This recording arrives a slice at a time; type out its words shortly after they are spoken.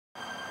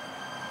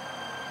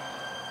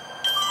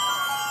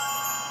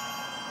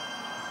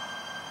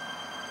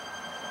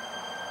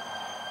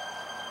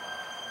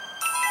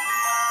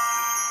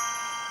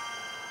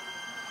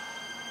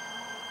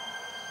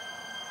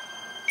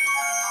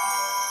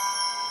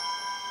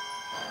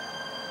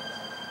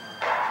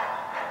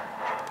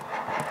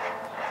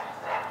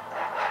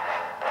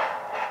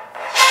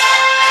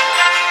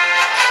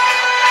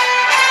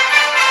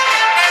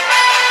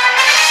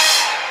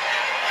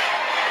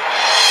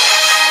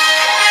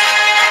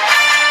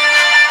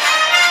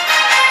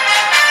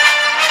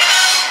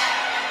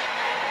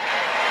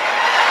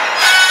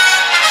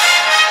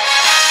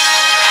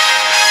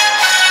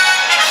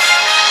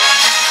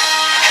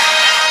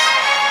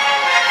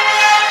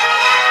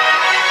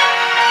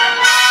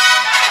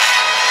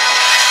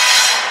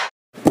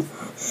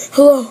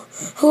Hello,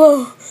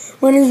 hello.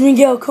 My name is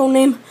Miguel,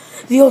 codename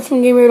The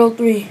Ultimate Gamer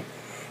 03.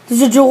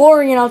 There's a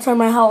DeLorean outside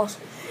my house.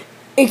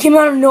 It came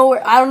out of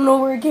nowhere. I don't know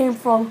where it came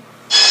from.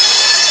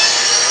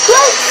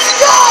 Let's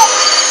go!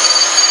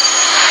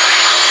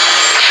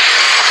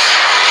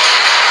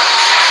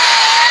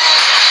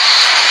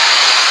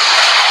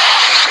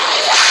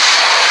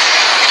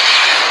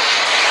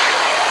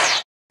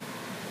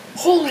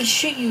 Holy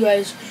shit, you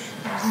guys.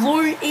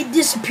 Lord, it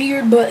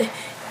disappeared, but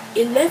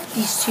it left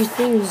these two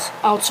things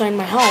outside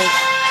my house.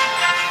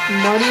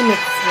 Marty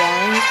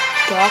McFly,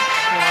 Doc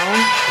Brown,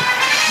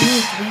 2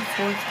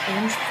 3/4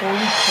 inch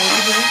fully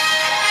portable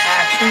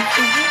action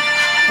figure,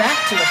 Back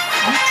to the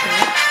Future.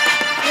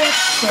 What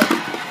the?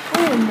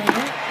 Oh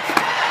man.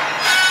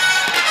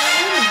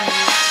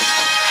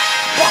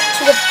 Back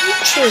to the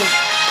Future.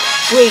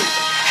 Wait,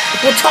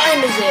 what time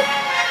is it?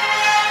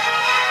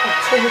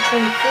 October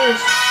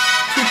 21st,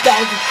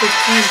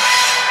 2015.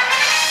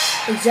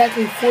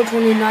 Exactly 4:29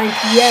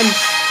 p.m.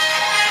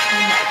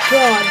 Oh my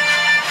god.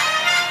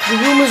 The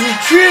rumors were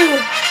true.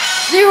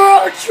 They were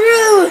all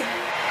true.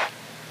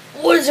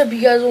 What is up,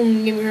 you guys?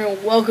 I'm Gamer here,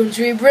 and welcome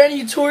to a brand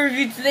new toy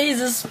review. Today is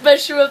a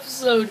special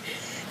episode.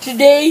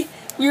 Today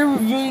we are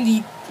reviewing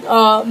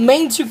the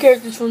main two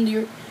characters from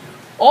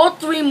all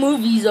three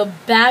movies of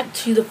Back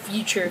to the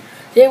Future.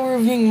 Today we're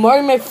reviewing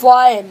Marty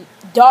McFly and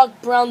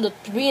Doc Brown, the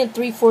 3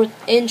 3/4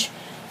 inch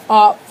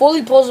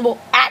fully posable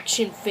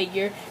action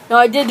figure. Now,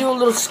 I did do a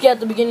little skit at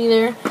the beginning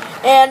there.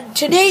 And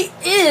today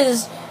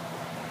is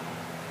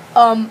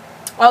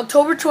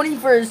October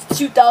 21st,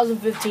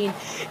 2015.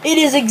 It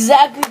is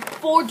exactly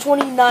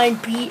 4:29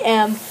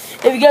 p.m.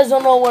 If you guys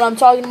don't know what I'm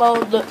talking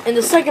about, in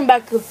the second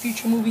Back to the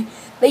Future movie,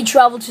 they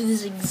traveled to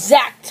this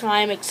exact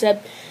time,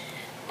 except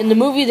in the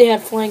movie they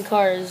had flying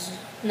cars.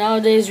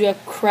 Nowadays we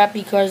have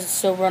crappy cars that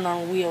still run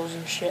on wheels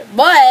and shit.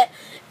 But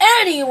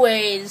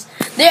anyways,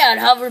 they had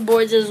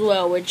hoverboards as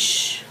well,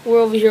 which we're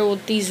over here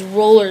with these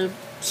roller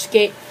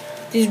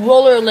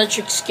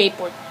electric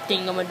skateboard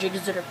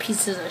thingamajiggers that are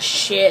pieces of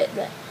shit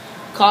that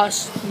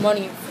cost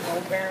money for no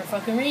apparent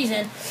fucking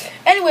reason.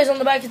 Anyways, on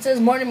the back it says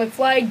Marty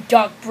McFly,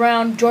 Doc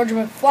Brown, George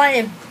McFly,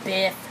 and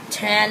Biff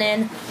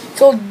Tannen.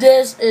 So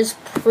this is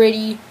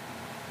pretty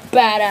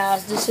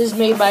badass. This is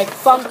made by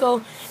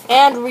Funko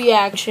and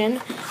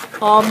Reaction.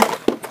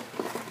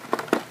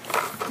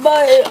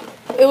 But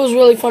it was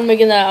really fun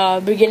making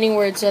that beginning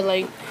where it said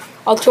like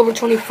October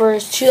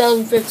 21st,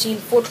 2015,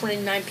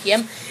 4:29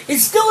 p.m. It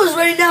still is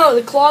right now.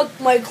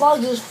 My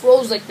clock just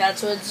froze like that,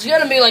 so it's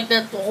gonna be like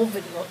that the whole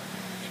video.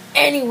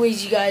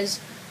 Anyways, you guys,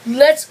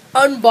 let's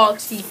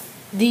unbox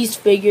these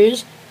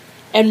figures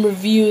and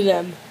review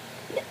them.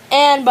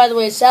 And by the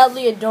way,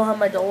 sadly, I don't have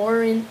my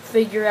DeLorean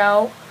figure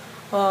out.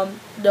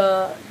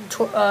 The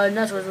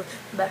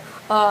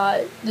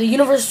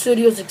Universal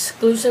Studios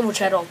exclusive, which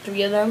had all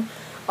three of them.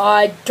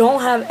 I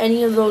don't have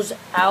any of those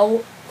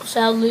out,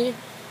 sadly,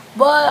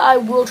 but I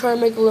will try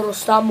to make a little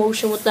stop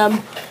motion with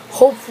them.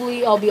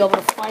 Hopefully, I'll be able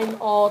to find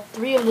all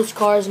three of those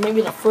cars,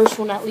 maybe the first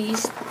one at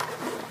least.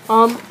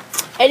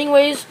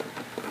 Anyways,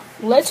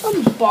 let's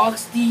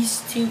unbox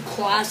these two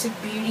classic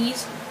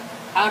beauties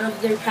out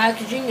of their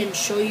packaging and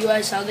show you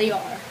guys how they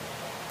are.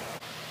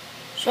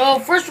 So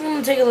first we're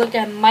going to take a look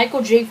at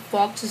Michael J.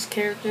 Fox's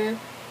character,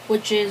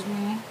 which is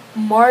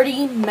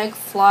Marty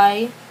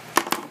McFly.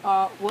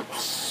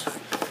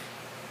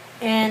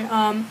 And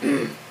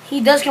he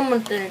does come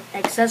with an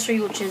accessory,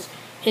 which is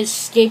his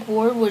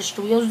skateboard, which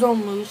the wheels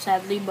don't move,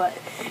 sadly, but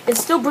it's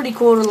still pretty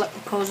cool to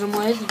pose him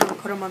with. You can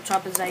put him on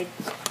top as I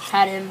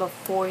had him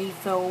before he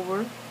fell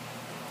over.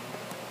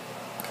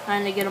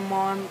 Kind of get him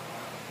on.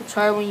 It's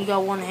hard when you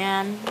got one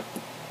hand,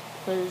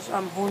 because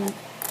I'm holding the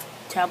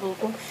tablet.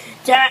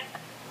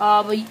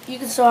 But you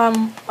can still have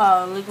him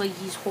look like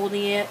he's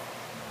holding it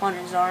on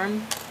his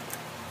arm.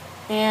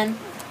 And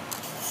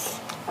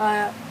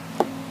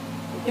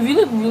if you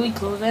look really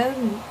close at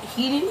him,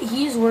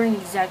 he is wearing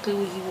exactly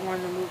what he wore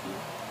in the movie.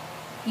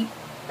 He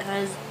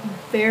has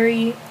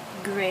very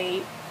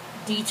great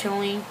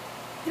detailing.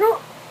 You know,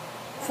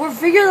 for a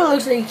figure that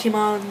looks like it came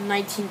out in the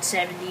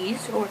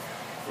 1970s, or,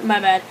 my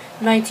bad,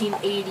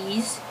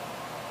 1980s,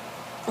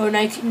 or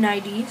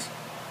 1990s,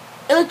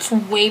 it looks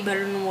way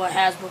better than what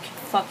Hasbro can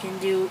fucking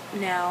do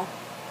now.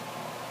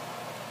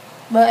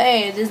 But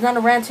hey, this is not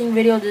a ranting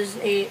video, this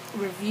is a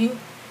review.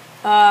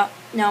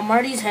 Now,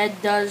 Marty's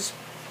head does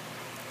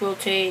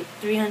rotate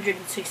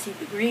 360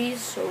 degrees,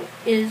 so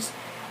it is,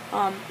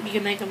 you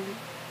can make him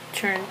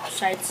turn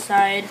side to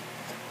side,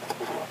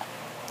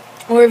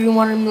 or if you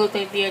want him to look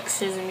like the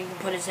exorcism, you can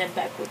put his head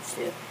backwards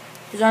too.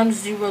 His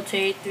arms do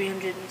rotate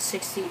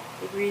 360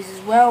 degrees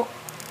as well,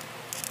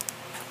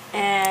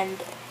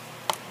 and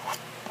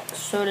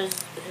so does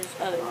his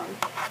other arm.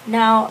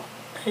 Now,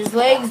 his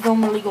legs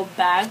don't really go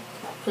back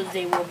because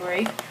they will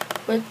break,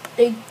 but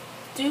they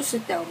do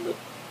sit down.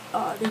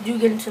 They do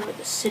get into like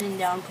a sitting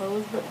down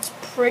pose, but it's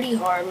pretty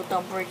hard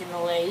without breaking the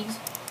legs.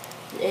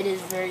 It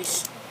is very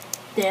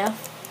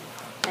stiff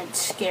and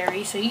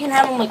scary. So you can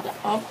have them like that.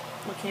 Oh,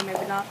 okay,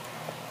 maybe not.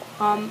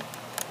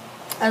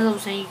 As I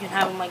was saying, you can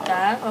have them like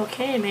that.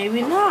 Okay,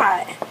 maybe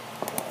not.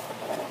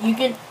 you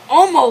can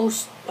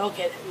almost,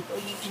 okay, there we go.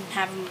 You can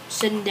have him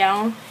sitting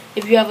down.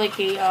 If you have like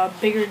a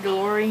bigger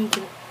DeLorean, you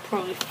can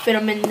probably fit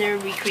him in there,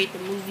 recreate the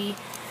movie,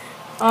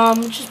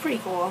 which is pretty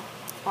cool,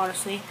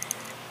 honestly.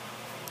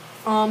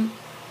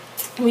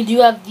 We do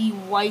have the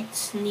white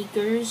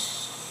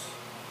sneakers.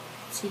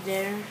 See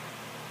there.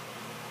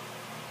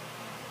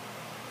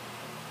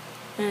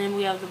 And then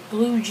we have the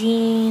blue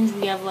jeans.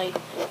 We have like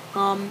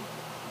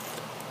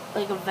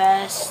a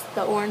vest,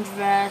 the orange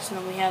vest, and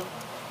then we have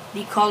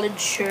the collared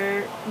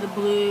shirt, the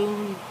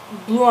blue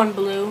on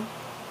blue,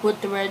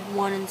 with the red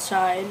one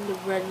inside, the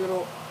red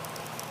little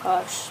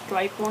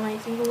stripe one, I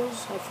think it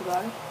was. I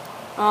forgot.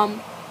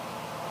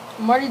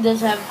 Marty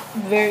does have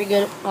very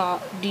good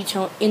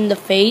detail in the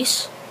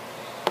face.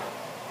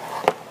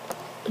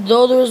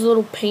 Though there was a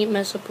little paint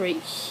mess up right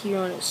here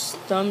on his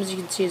thumbs, you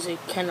can see it's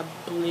like kind of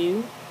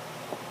blue.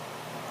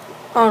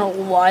 I don't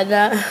know why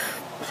that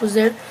was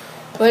there,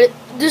 but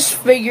this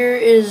figure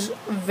is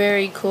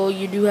very cool.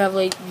 You do have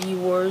like the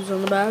words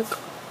on the back,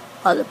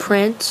 the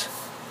print,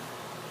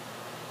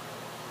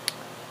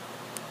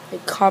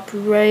 like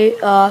copyright.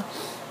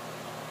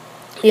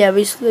 Yeah,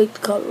 basically like the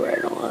copyright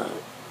and all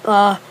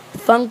that.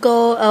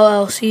 Funko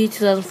LLC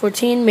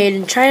 2014, made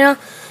in China,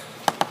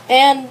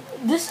 and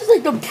this is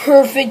like the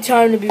perfect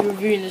time to be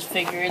reviewing this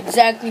figure.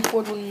 Exactly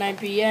 4:29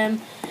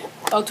 p.m.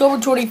 October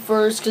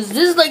 21st, because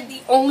this is like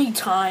the only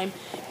time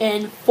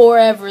in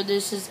forever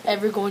this is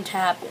ever going to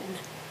happen.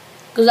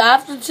 Because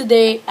after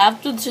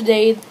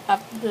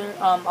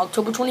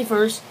October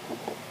 21st,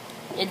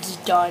 it's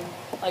done.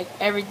 Like,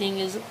 everything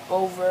is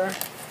over.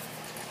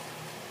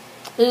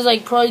 This is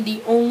like probably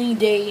the only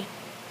day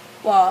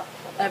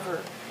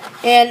ever.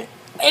 And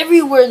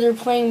everywhere they're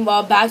playing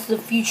Back to the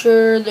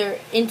Future, they're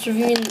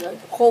interviewing the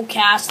whole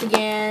cast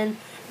again,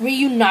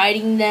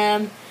 reuniting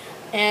them,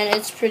 and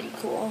it's pretty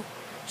cool.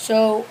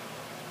 So,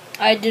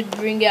 I did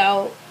bring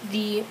out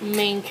the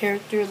main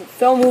character of the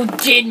film who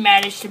did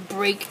manage to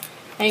break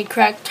and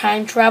crack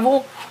time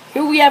travel.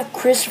 Here we have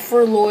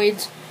Christopher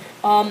Lloyd's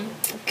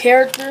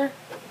character,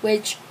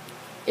 which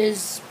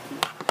is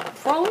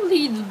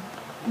probably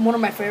one of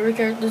my favorite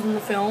characters in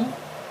the film.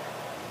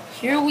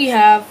 Here we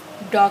have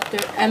Dr.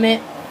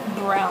 Emmett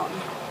Brown.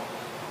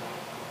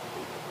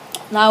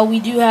 Now we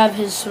do have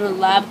his sort of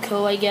lab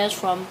coat, I guess,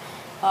 from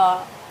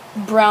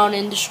Brown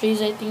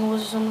Industries, I think it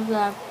was something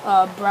like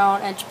that.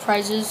 Brown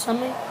Enterprises,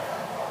 something.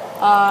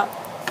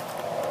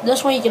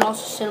 This one you can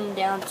also sit him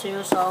down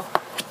too, so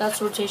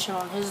that's rotation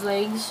on his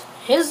legs.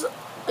 His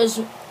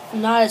is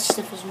not as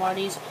stiff as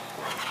Marty's.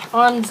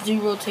 Arms do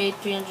rotate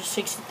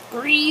 360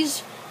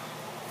 degrees,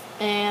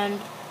 and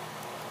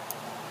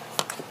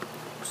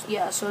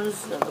yeah, so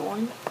this is the other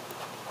one.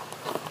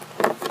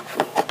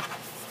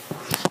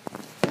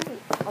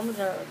 I'm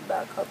gonna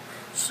back up.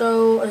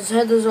 So his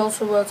head does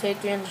also rotate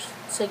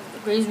 360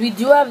 degrees. We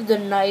do have the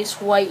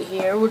nice white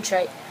hair, which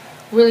I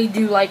really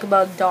do like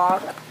about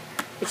Doc,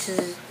 which is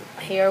his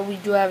hair. We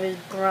do have his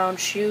brown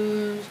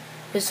shoes,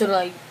 his sort of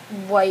like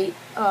white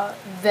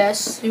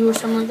vest suit or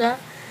something like that.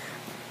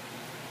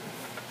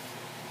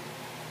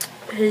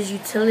 His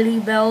utility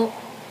belt.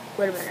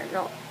 Wait a minute,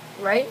 no,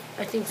 right?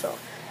 I think so.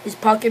 His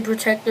pocket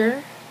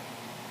protector.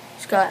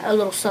 It's got a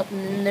little something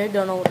in there.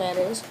 Don't know what that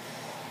is.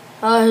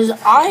 His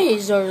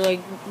eyes are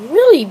like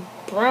really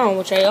brown,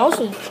 which I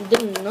also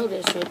didn't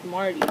notice with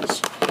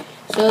Marty's.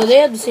 So they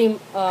have the same,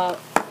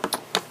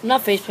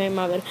 not face paint,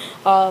 my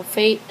bad.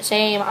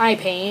 Same eye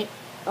paint.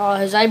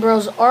 His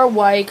eyebrows are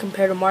white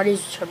compared to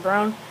Marty's, which are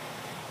brown.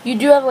 You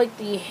do have like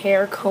the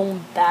hair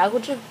comb back,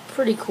 which is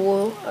pretty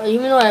cool.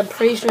 Even though I'm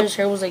pretty sure his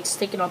hair was like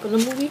sticking up in the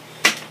movie.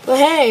 But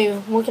hey,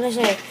 what can I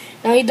say?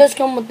 Now he does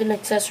come with an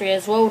accessory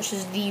as well, which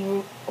is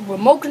the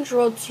remote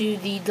control to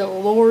the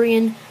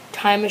DeLorean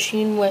time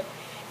machine. If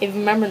you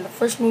remember in the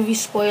first movie,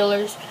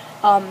 spoilers,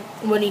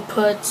 when he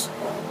puts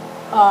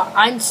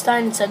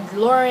Einstein inside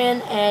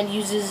DeLorean and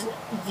uses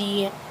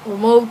the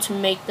remote to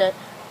make the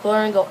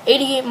DeLorean go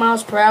 88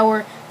 miles per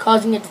hour,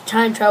 causing it to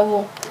time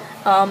travel.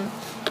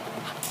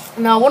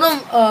 Now one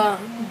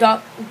of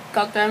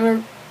Dr.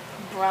 Emmett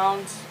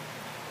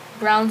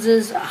Brown's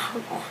is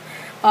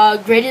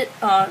not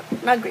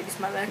greatest,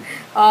 my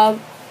bad.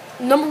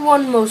 Number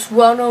one most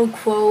well-known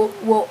quote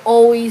will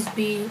always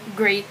be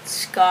 "Great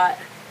Scott."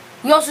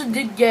 We also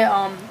did get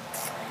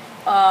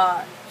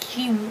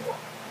he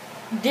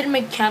did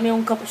make a cameo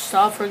on a couple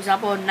stuff. For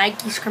example, a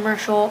Nike's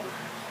commercial.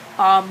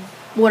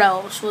 What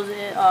else was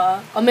it?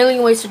 A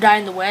Million Ways to Die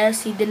in the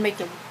West. He did make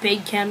a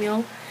big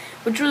cameo,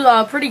 which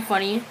was pretty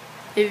funny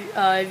if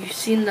you've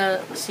seen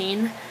the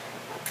scene.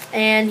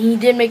 And he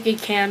did make a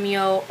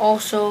cameo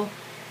also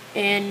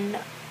in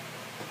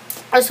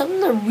something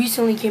that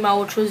recently came out,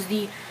 which was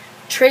the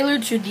trailer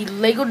to the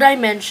Lego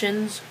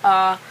Dimensions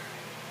Lego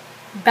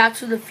Back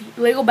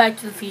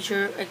to the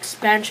Future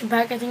expansion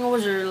pack, I think it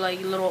was, or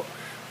like little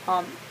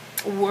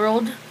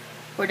world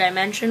or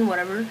dimension,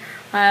 whatever.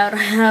 I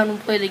haven't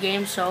played the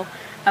game, so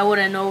I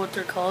wouldn't know what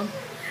they're called.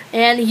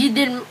 And he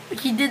did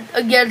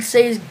again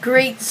say his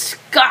 "Great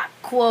Scott"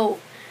 quote,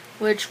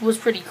 which was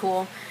pretty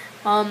cool.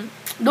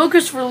 Though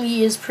Christopher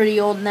Lee is pretty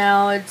old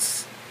now,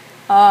 it's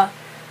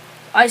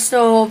I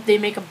still hope they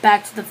make a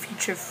Back to the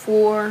Future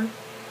 4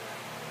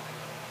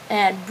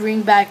 and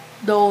bring back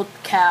the old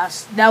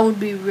cast. That would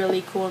be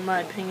really cool in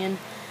my opinion.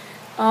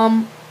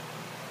 You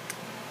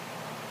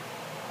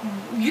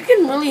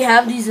can really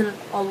have these in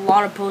a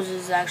lot of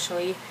poses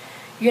actually.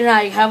 You can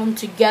like have them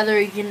together.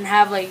 You can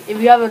have like,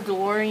 if you have a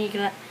DeLorean, you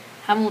can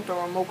have them with the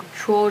remote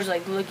controls,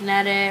 like looking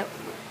at it.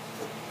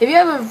 If you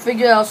have a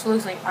figure that also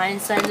looks like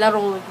Einstein,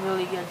 that'll look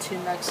really good too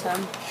next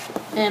time.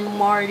 And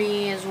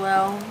Marty as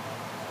well.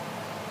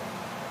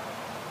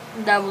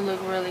 That would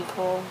look really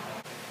cool.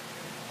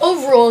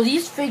 Overall,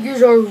 these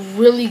figures are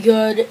really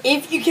good.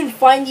 If you can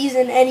find these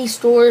in any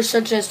store,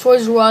 such as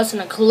Toys R Us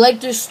and a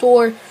collector's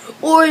store,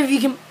 or if you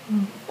can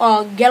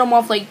get them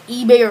off like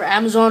eBay or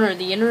Amazon or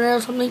the internet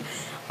or something,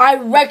 I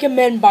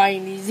recommend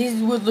buying these.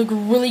 These would look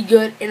really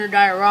good in a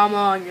diorama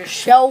on your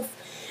shelf,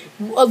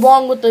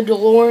 along with the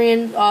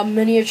DeLorean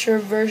miniature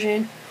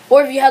version.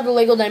 Or if you have the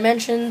Lego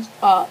Dimensions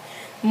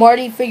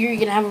Marty figure, you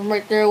can have them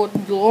right there with the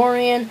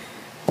DeLorean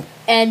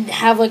and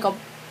have like a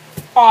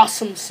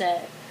awesome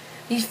set.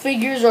 These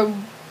figures are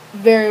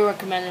very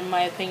recommended in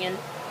my opinion.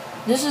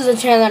 This is a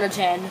 10 out of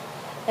 10,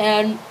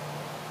 and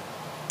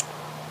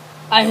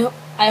I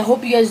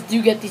hope you guys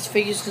do get these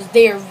figures because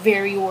they are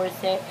very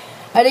worth it.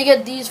 I did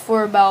get these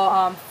for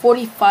about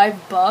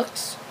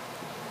 $45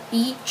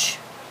 each,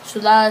 so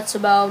that's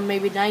about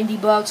maybe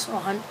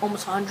 $90,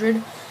 almost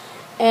 100,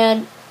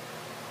 and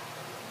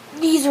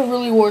these are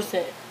really worth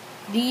it.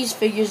 These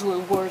figures were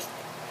worth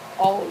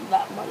all of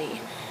that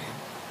money,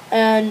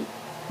 and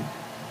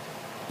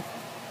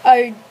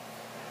I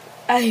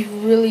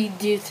really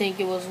do think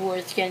it was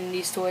worth getting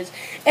these toys,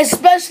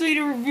 especially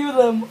to review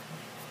them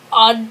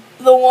on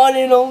the one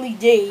and only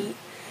date,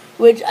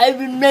 which I've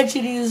been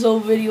mentioning this whole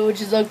video,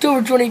 which is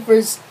October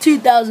 21st,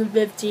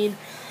 2015.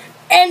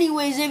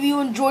 Anyways, if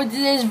you enjoyed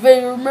today's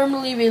video, remember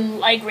to leave a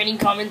like, rating,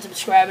 comment,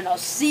 subscribe, and I'll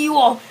see you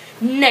all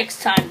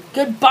next time.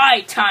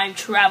 Goodbye, time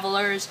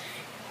travelers.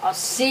 I'll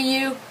see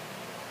you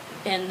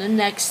in the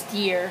next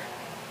year,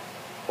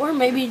 or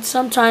maybe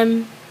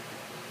sometime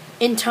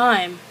in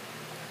time.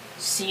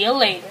 See you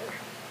later.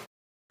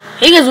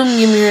 Hey guys, welcome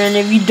to here, and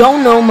if you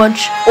don't know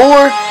much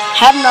or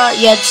have not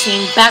yet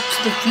seen Back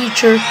to the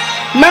Future,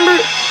 remember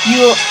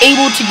you're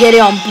able to get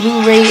it on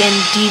Blu-ray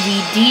and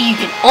DVD. You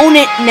can own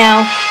it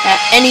now at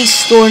any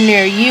store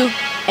near you.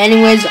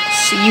 Anyways, I'll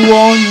see you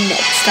all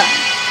next time.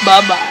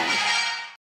 Bye bye.